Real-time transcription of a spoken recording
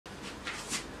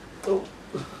Oh.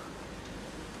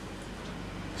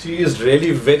 She is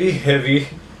really very heavy,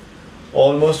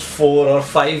 almost 4 or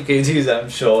 5 kgs, I'm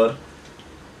sure.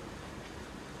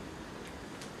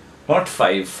 Not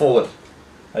 5, 4,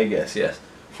 I guess, yes,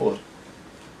 4.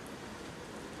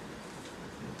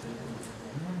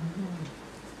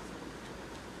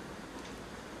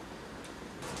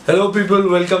 Hello people,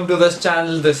 welcome to this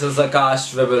channel. This is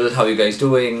Akash Rebel. How are you guys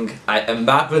doing? I am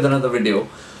back with another video.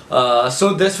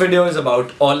 So this video is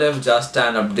about Olive, just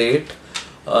an update.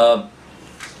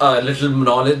 A little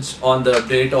knowledge on the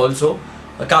update also.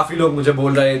 काफ़ी लोग मुझे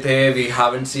बोल रहे थे we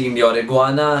haven't seen your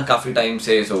iguana काफ़ी time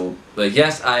से, so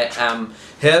yes, I am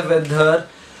here with her.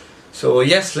 So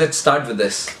yes, let's start with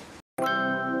this.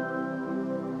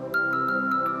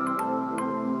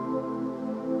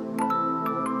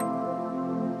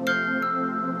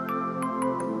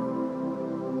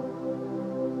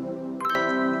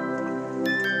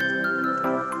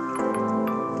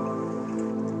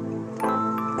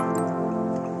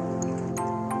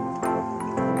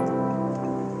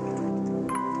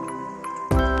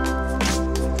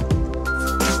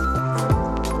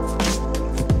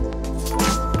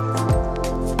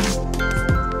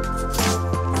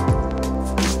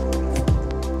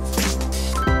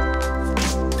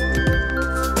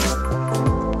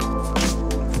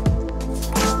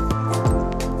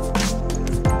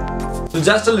 So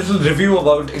just a little review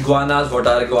about iguanas, what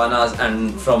are iguanas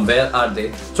and from where are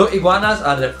they. So iguanas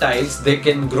are reptiles. They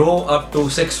can grow up to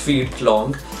 6 feet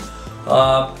long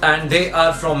and they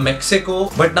are from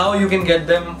Mexico, but now you can get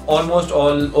them almost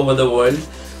all over the world.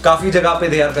 काफ़ी जगह पे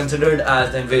they are considered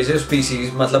as the invasive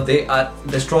species, मतलब they are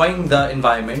destroying the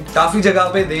environment. काफ़ी जगह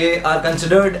पे they are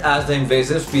considered as the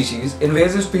invasive species.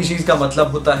 Invasive species का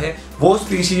मतलब होता है वो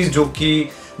species जो कि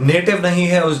नेटिव नहीं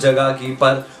है उस जगह की,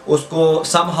 पर उसको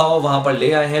somehow वहाँ पर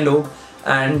ले आए हैं लोग,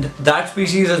 and that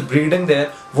species is breeding there.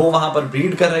 वो वहाँ पर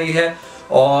breed कर रही है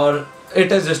और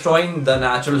it is destroying the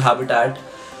natural habitat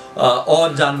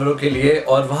और जानवरों के लिए,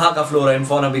 और वहाँ का flora and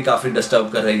fauna भी काफ़ी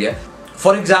disturb कर रही है.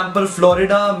 For example,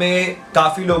 फ्लोरिडा में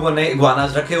काफ़ी लोगों ने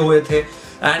इग्वानास रखे हुए थे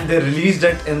and they released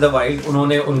it in the wild.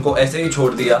 उन्होंने उनको ऐसे ही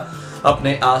छोड़ दिया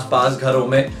अपने आसपास घरों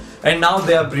में, and now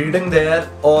they are breeding there.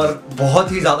 और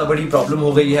बहुत ही ज़्यादा बड़ी प्रॉब्लम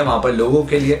हो गई है वहाँ पर लोगों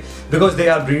के लिए, because they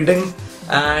are breeding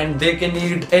and they can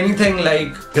eat anything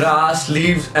like grass,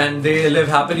 leaves, and they live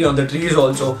happily on the trees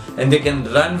also, and they can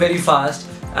run very fast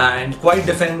and quite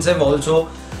defensive also.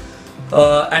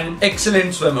 And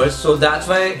excellent swimmers, so that's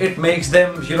why it makes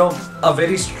them, you know, a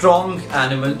very strong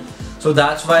animal. So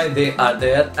that's why they are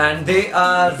there, and they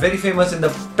are very famous in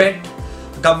the pet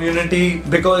community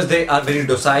because they are very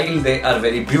docile, they are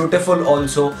very beautiful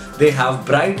also, they have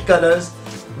bright colors,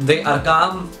 they are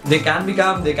calm, they can be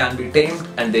tamed,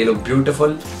 and they look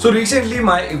beautiful. So recently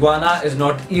my iguana is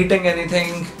not eating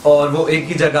anything और वो एक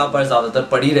ही जगह पर ज़्यादातर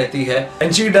पड़ी रहती है,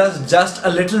 and she does just a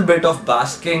little bit of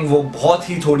basking. वो बहुत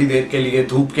ही थोड़ी देर के लिए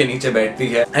धूप के नीचे बैठती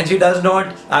है, and she does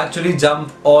not actually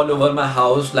jump all over my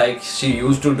house like she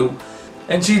used to do.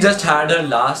 And she just had her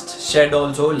last shed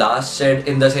also. Last shed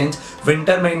in the sense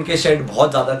winter में इनके shed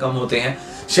बहुत ज़्यादा कम होते हैं.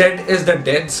 Shed is the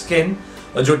dead skin.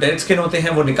 जो dead skin होते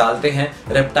हैं वो निकालते हैं.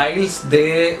 Reptiles,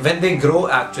 they when they grow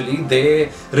actually they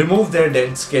remove their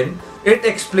dead skin. It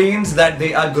explains that they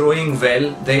are growing well,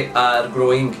 they are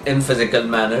growing in physical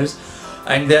manners,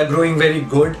 and they are growing very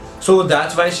good. So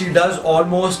that's why she does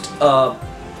almost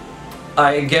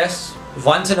I guess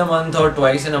once in a month or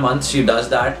twice in a month she does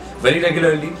that very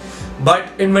regularly.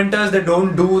 But in winters they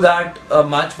don't do that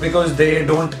much because they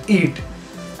don't eat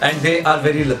and they are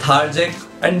very lethargic,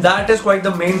 and that is quite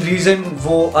the main reason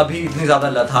वो अभी इतनी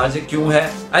ज़्यादा lethargic क्यों है.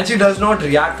 And she does not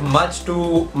react much to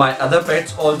my other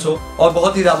pets also, और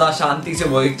बहुत ही ज़्यादा शांति से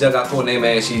वो एक जगह कोने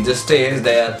में she just stays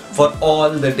there for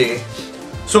all the day.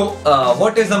 So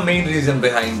what is the main reason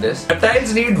behind this?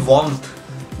 Reptiles need warmth.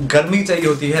 गर्मी चाहिए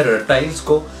होती है reptiles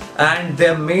को, and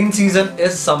their main season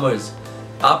is summers.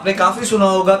 आपने काफ़ी सुना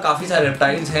होगा, काफ़ी सारे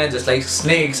reptiles हैं just like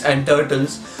snakes and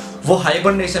turtles, वो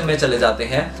हाइबरनेशन में चले जाते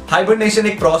हैं. हाइबरनेशन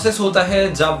एक प्रोसेस होता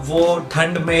है जब वो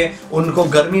ठंड में उनको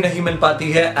गर्मी नहीं मिल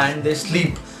पाती है and they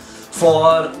sleep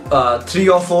for 3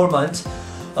 or 4 months.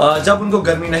 जब उनको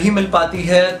गर्मी नहीं मिल पाती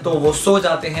है तो वो सो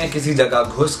जाते हैं किसी जगह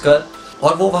घुसकर,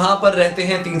 और वो वहाँ पर रहते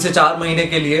हैं 3 से 4 महीने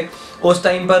के लिए. उस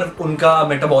टाइम पर उनका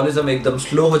मेटाबॉलिज्म एकदम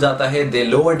स्लो हो जाता है. दे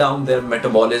lower down there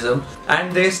metabolism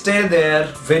and they stay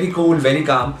there very cool, very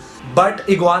calm. But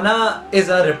iguana is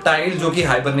a reptile जो कि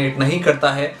हाइबरनेट नहीं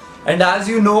करता है. And as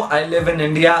you know, I live in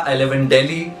India, I live in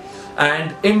Delhi,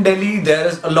 and in Delhi there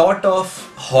is a lot of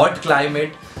hot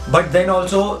climate, but then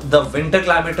also the winter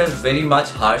climate is very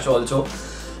much harsh also.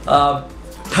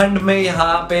 ठंड में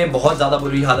यहाँ पे बहुत ज़्यादा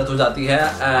बुरी हालत हो जाती है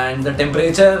and the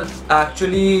temperature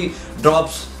actually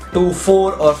drops to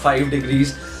 4 or 5 degrees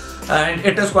and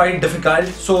it is quite difficult,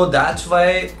 so that's why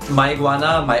my iguana,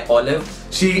 my olive,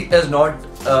 she is not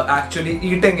actually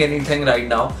eating anything right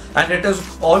now, and it is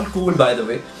all cool, by the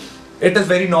way. It is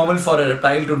very normal for a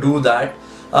reptile to do that.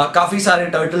 काफ़ी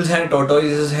सारे turtles हैं,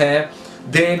 tortoises हैं,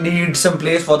 they need some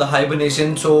place for the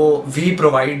hibernation, so we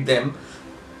provide them.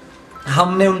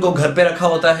 हमने उनको घर पे रखा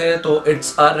होता है, तो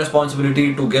it's our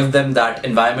responsibility to give them that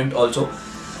environment also.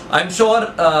 I'm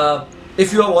sure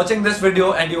if you are watching this video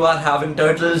and you are having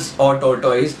turtles or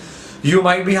tortoise, you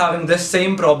might be having this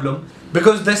same problem,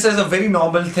 because this is a very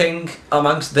normal thing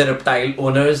amongst the reptile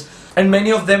owners, and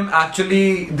many of them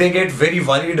actually they get very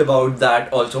worried about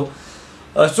that also.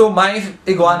 So my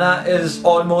iguana is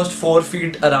almost 4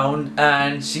 feet around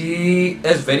and she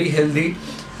is very healthy.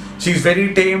 She's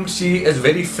very tamed, she is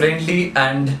very friendly,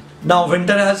 and now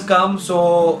winter has come, so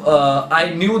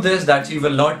I knew this, that she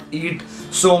will not eat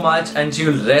so much and she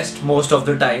will rest most of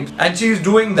the time, and she is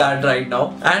doing that right now.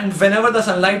 And whenever the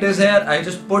sunlight is here, I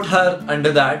just put her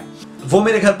under that. वो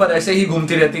मेरे घर पर ऐसे ही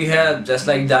घूमती रहती है,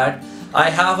 just like that. I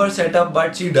have her set up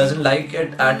but she doesn't like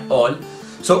it at all,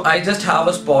 so I just have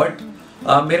a spot.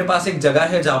 मेरे पास एक जगह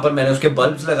है जहाँ पर मैंने उसके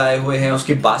बल्ब्स लगाए हुए हैं,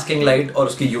 उसकी बास्किंग लाइट और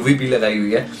उसकी यूवी भी लगाई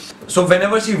हुई है. So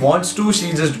whenever she wants to,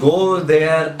 she just goes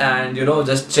there and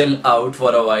just chill out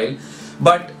for a while.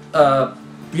 But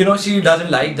she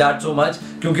doesn't like that so much,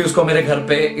 क्योंकि उसको मेरे घर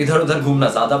पे इधर उधर घूमना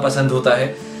ज़्यादा पसंद होता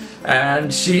है,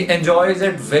 and she enjoys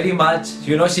it very much.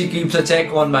 She keeps a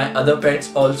check on my other pets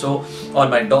also,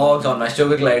 on my dogs, on my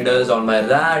sugar gliders, on my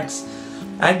rats,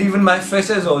 and even my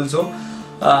fishes also.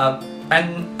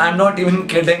 And I'm not even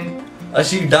kidding.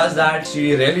 She does that,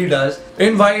 she really does.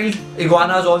 In wild,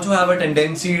 iguanas also have a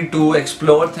tendency to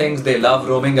explore things. They love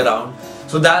roaming around.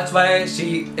 So that's why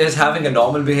she is having a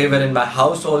normal behavior in my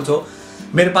house also.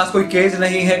 मेरे पास कोई cage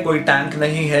नहीं है, कोई tank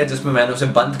नहीं है जिसमें मैंने उसे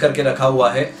बंद करके रखा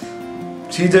हुआ है.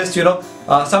 She just,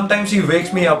 sometimes she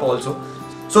wakes me up also.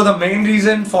 So the main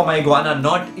reason for my iguana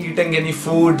not eating any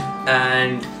food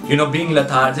and being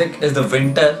lethargic is the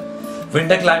winter.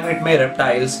 Winter climate में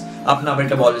reptiles अपना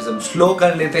metabolism slow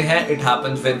कर लेते हैं. It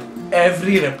happens with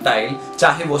every reptile,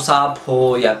 चाहे वो सांप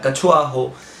हो या कछुआ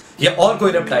हो या और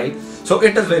कोई reptile. So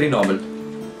it is very normal.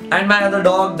 And my other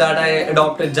dog that I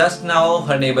adopted just now,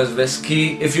 her name is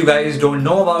Whiskey. If you guys don't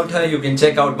know about her, you can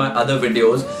check out my other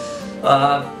videos.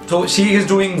 So she is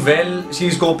doing well. She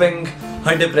is coping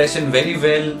her depression very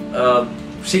well.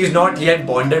 She is not yet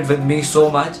bonded with me so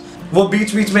much. वो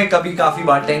बीच बीच में कभी काफी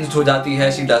बार tensed हो जाती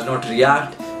है. She does not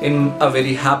react in a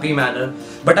very happy manner,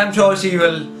 but I'm sure she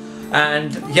will.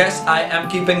 And yes, I am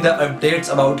keeping the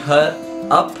updates about her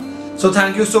up. So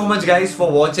thank you so much guys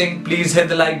for watching. Please hit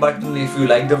the like button if you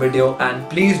like the video, and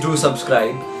please do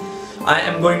subscribe. I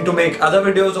am going to make other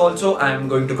videos also. I am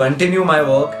going to continue my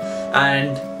work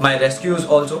and my rescues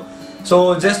also. So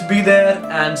just be there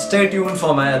and stay tuned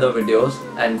for my other videos,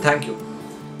 and thank you.